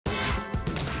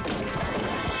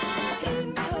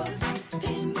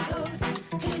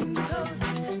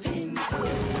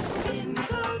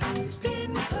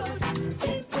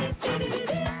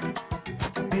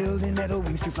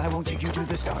wings to fly won't take you to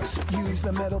the stars. Use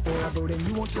the metal for a boat and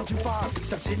you won't sail too far.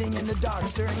 Stop sitting in the dark,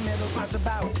 stirring metal pots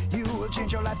about. You will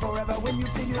change your life forever when you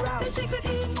figure out the secret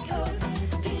pin code,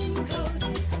 pin code,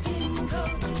 pin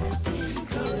code, pin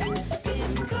code,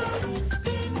 pin code,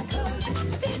 pin code,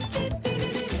 pin, pin, pin,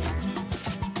 pin.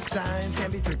 Science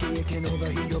can be tricky, it can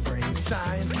overheat your brain.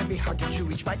 Science can be hard to chew,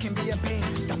 each bite can be a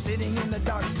pain. Stop sitting in the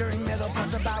dark, stirring metal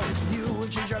pots about. You will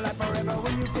change your life forever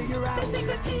when you figure out the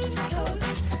secret pin code,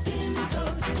 pin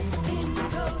code, pin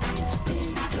code,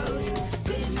 pin code,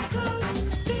 pin code,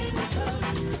 pin code,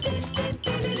 pin, pin, pin,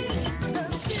 pin. The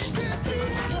secret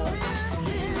pin code,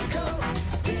 pin code,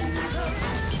 pin code,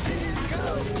 pin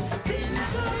code, pin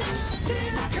code,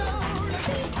 pin code,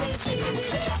 pin, pin, pin,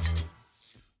 pin.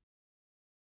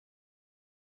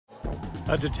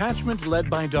 A detachment led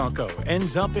by Dokko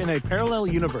ends up in a parallel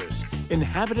universe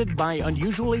inhabited by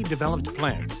unusually developed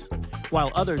plants.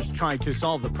 While others try to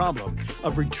solve the problem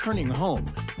of returning home,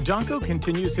 Dokko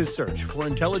continues his search for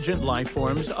intelligent life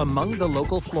forms among the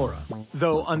local flora.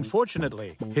 Though,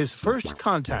 unfortunately, his first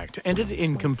contact ended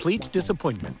in complete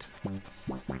disappointment.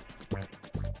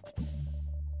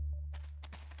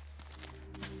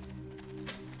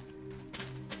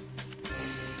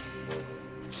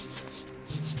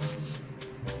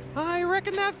 I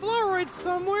reckon that floweroid's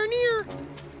somewhere near.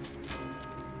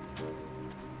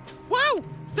 Wow!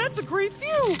 That's a great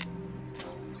view!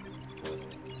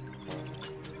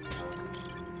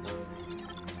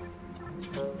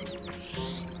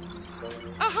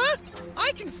 Uh-huh!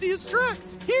 I can see his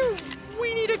tracks. Here,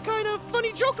 we need a kind of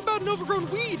funny joke about an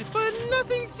overgrown weed, but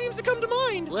nothing seems to come to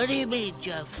mind. What do you mean,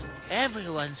 joke?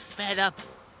 Everyone's fed up.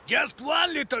 Just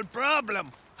one little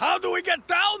problem. How do we get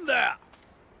down there?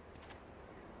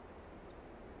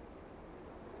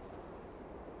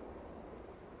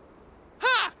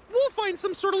 Ha! We'll find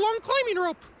some sort of long climbing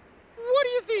rope. What do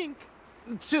you think?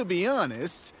 To be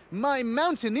honest, my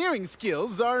mountaineering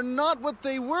skills are not what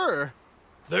they were.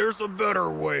 There's a better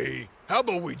way. How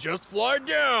about we just fly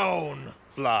down?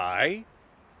 Fly?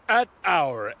 At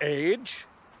our age?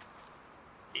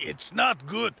 It's not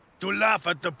good to laugh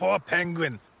at the poor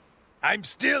penguin. I'm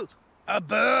still a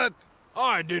bird.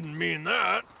 I didn't mean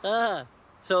that.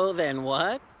 So then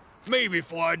what? Maybe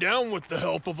fly down with the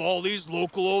help of all these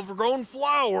local overgrown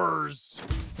flowers.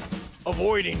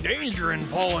 Avoiding danger and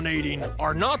pollinating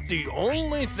are not the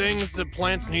only things that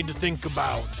plants need to think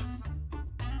about.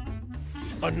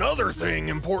 Another thing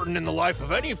important in the life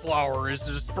of any flower is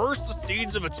to disperse the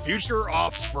seeds of its future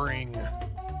offspring.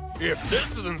 If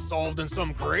this isn't solved in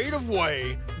some creative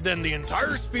way, then the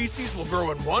entire species will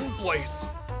grow in one place,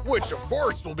 which of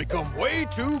course will become way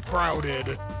too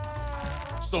crowded.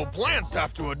 So plants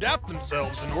have to adapt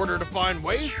themselves in order to find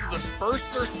ways to disperse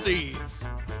their seeds,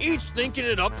 each thinking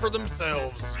it up for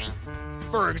themselves.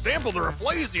 For example, the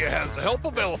Rafflesia has the help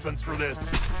of elephants for this.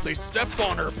 They step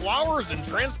on her flowers and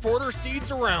transport her seeds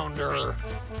around her.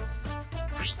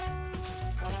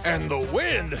 And the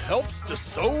wind helps to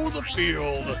sow the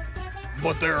field.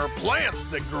 But there are plants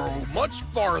that grow much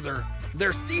farther.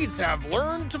 Their seeds have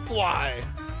learned to fly.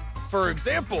 For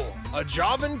example, a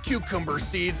Javan cucumber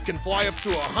seeds can fly up to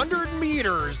 100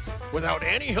 meters without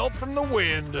any help from the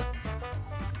wind.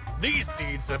 These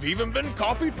seeds have even been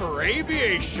copied for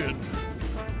aviation.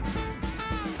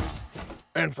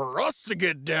 And for us to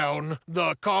get down,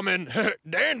 the common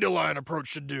dandelion approach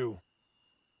should do.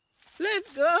 Let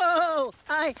go!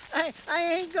 I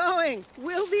ain't going!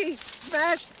 We'll be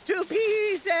smashed to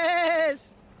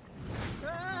pieces!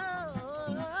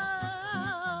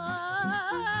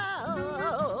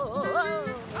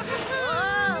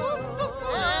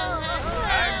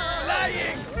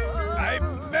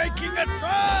 Making a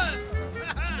turn!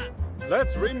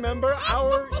 Let's remember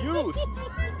our youth.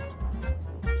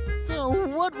 So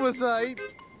what was I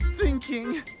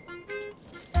thinking?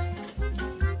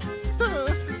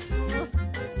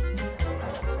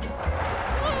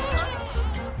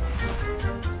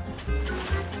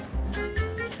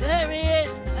 There he is!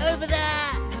 Over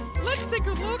there! Let's take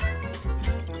a look.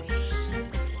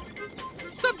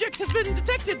 Subject has been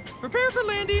detected. Prepare for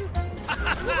landing.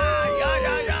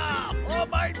 Yeah! Oh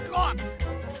my God!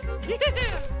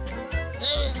 Yeah!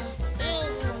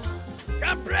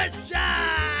 Compression!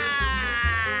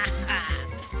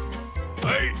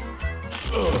 Hey!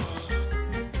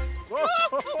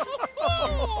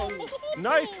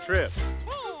 Nice trip.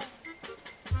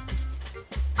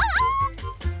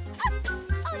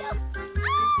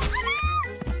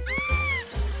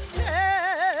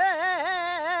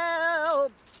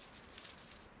 Help!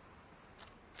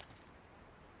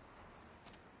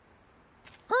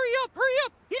 Hurry up! Hurry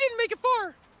up! He didn't make it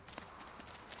far.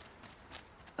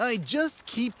 I just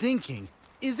keep thinking,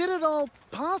 Is it at all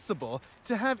possible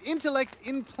to have intellect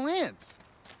in plants?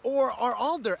 Or are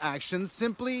all their actions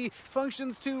simply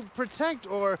functions to protect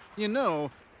or,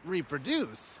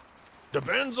 reproduce?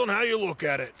 Depends on how you look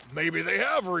at it. Maybe they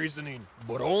have reasoning,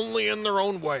 but only in their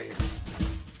own way.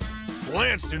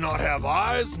 Plants do not have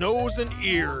eyes, nose, and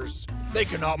ears. They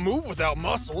cannot move without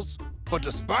muscles, but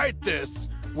despite this,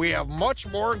 we have much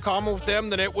more in common with them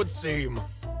than it would seem.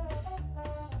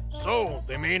 So,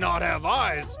 they may not have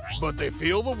eyes, but they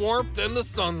feel the warmth and the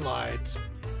sunlight.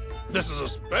 This is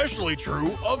especially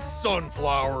true of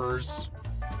sunflowers.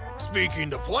 Speaking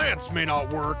to plants may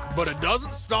not work, but it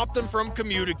doesn't stop them from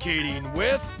communicating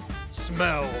with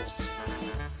smells.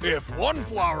 If one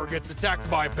flower gets attacked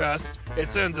by pests, it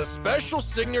sends a special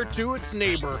signal to its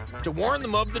neighbor to warn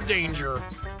them of the danger,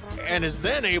 and is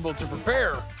then able to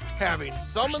prepare, having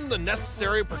summoned the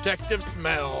necessary protective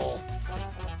smell.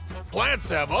 Plants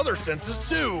have other senses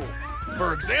too.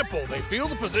 For example, they feel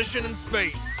the position in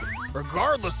space.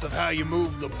 Regardless of how you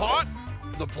move the pot,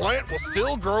 the plant will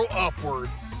still grow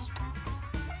upwards.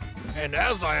 And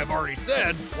as I have already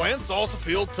said, plants also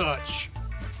feel touch.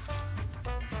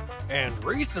 And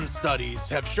recent studies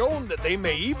have shown that they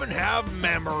may even have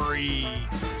memory.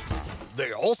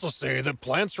 They also say that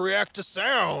plants react to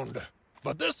sound,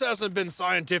 but this hasn't been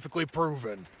scientifically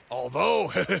proven.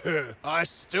 Although, I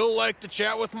still like to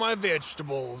chat with my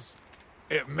vegetables.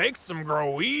 It makes them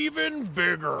grow even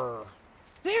bigger.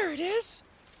 There it is.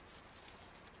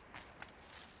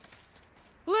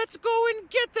 Let's go and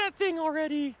get that thing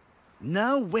already.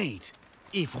 Now wait.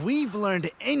 If we've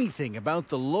learned anything about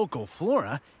the local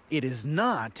flora, it is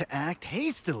not to act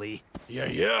hastily.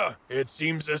 Yeah. It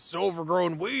seems this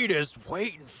overgrown weed is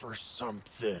waiting for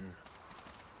something.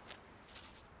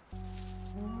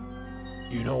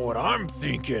 You know what I'm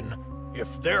thinking?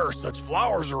 If there are such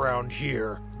flowers around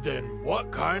here, then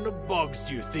what kind of bugs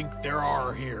do you think there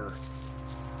are here?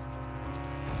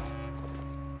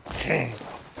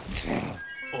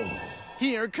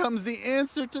 Here comes the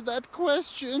answer to that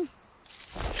question.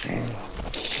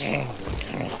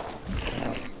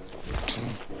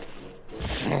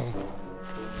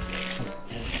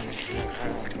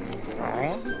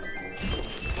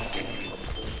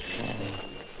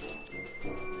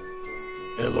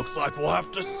 It looks like we'll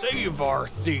have to save our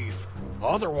thief.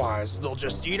 Otherwise, they'll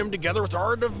just eat him together with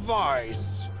our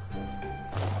device.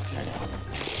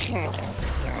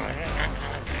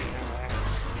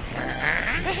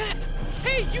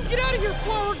 Hey, you get out of here,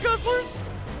 flower guzzlers!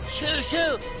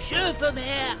 Shoo from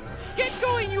here! Get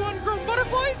going, you ungrown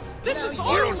butterflies! This is Now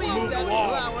our you flower! leave that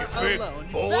flower big alone.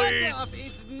 bullies. Back off,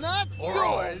 it's not Or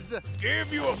I'll yours.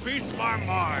 give you a piece of my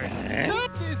mind.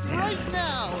 Stop this right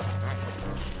now.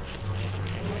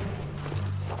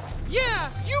 Yeah,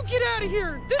 you get out of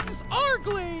here! This is our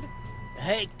glade!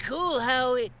 Hey, cool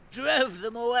how we drove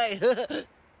them away.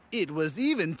 It was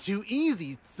even too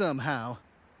easy somehow.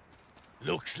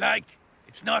 Looks like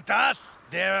it's not us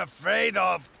they're afraid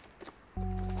of.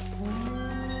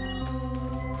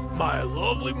 My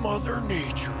lovely Mother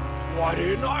Nature. Why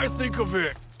didn't I think of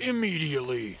it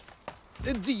immediately?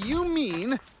 Do you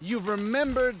mean you've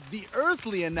remembered the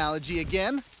earthly analogy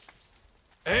again?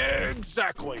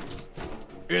 Exactly.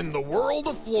 In the world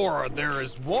of flora, there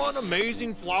is one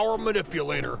amazing flower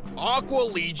manipulator,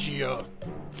 Aqualegia.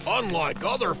 Unlike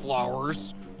other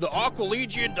flowers, the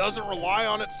Aqualegia doesn't rely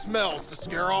on its smells to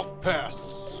scare off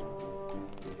pests.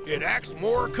 It acts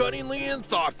more cunningly and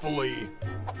thoughtfully.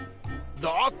 The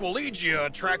Aqualegia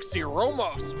attracts the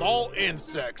aroma of small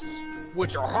insects,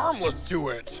 which are harmless to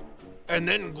it, and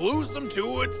then glues them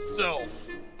to itself.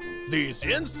 These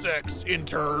insects, in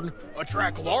turn,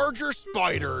 attract larger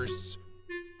spiders.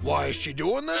 Why is she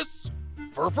doing this?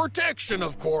 For protection,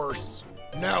 of course.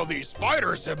 Now these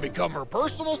spiders have become her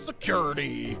personal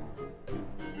security,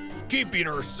 keeping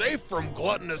her safe from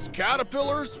gluttonous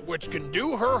caterpillars, which can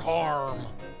do her harm.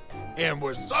 And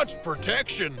with such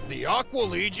protection, the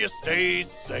Aqualegia stays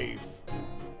safe.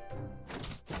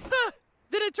 Huh!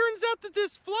 Then it turns out that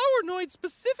this flowernoid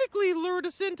specifically lured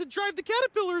us in to drive the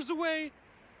caterpillars away.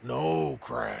 No,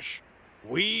 Crash.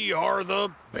 We are the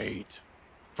bait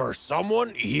for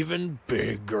someone even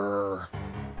bigger.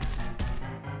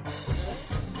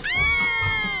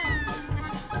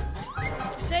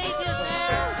 Save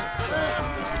yourself!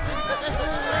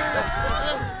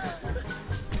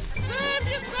 Save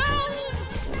yourselves!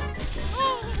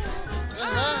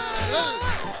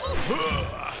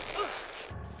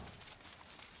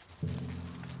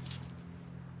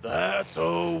 That's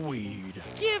a weed.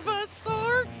 Give us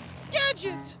our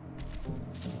gadget!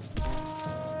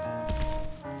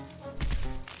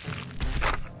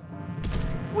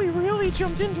 We really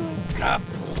jumped into it.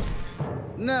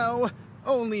 No,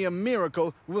 Only a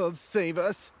miracle will save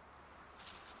us.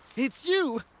 It's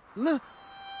you!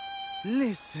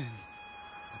 Listen.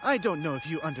 I don't know if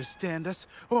you understand us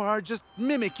or are just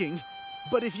mimicking,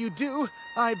 but if you do,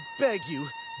 I beg you,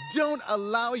 don't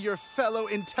allow your fellow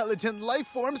intelligent life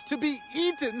forms to be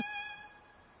eaten!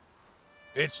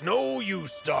 It's no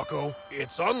use, Dokko.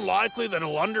 It's unlikely that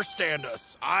he'll understand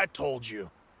us. I told you.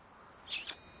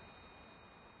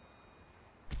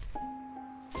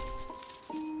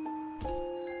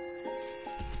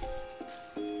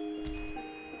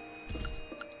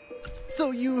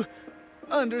 So you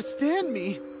understand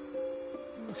me?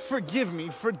 Forgive me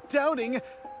for doubting.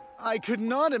 I could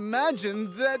not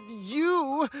imagine that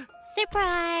you...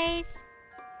 Surprise!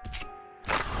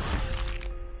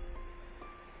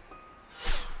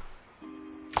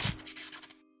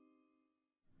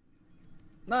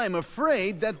 I'm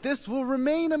afraid that this will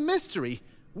remain a mystery.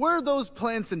 Were those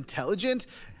plants intelligent?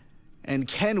 And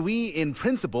can we, in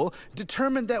principle,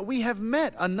 determine that we have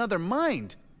met another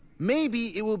mind?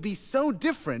 Maybe it will be so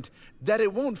different that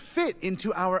it won't fit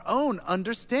into our own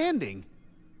understanding.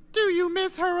 Do you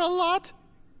miss her a lot?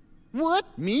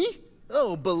 What, me?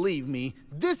 Oh, believe me,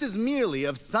 this is merely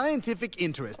of scientific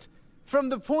interest, from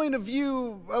the point of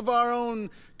view of our own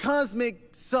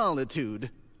cosmic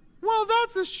solitude. Well,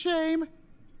 that's a shame.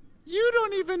 You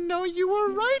don't even know you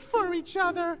were right for each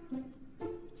other.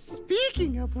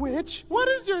 Speaking of which, what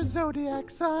is your zodiac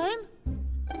sign?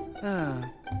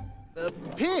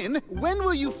 Pin, when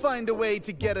will you find a way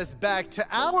to get us back to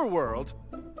our world?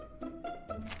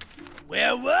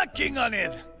 We're working on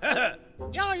it.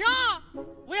 Yeah,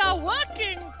 we are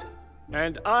working.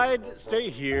 And I'd stay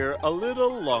here a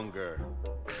little longer.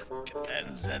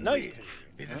 And then Nice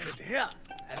we visit it here.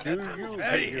 And Do that was you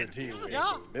very take your tea with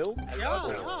Yeah. milk?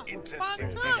 Yeah.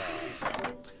 interesting.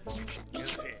 You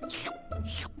see.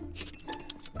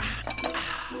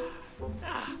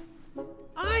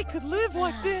 I could live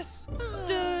like this.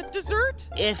 Dessert?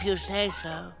 If you say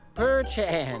so.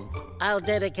 Perchance, I'll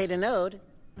dedicate an ode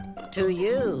to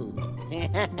you.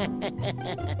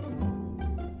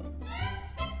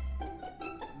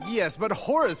 Yes, but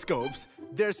horoscopes,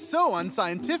 they're so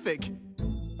unscientific.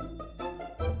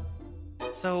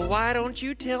 So why don't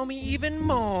you tell me even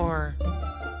more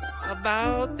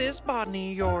about this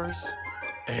botany of yours?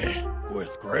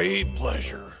 With great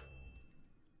pleasure.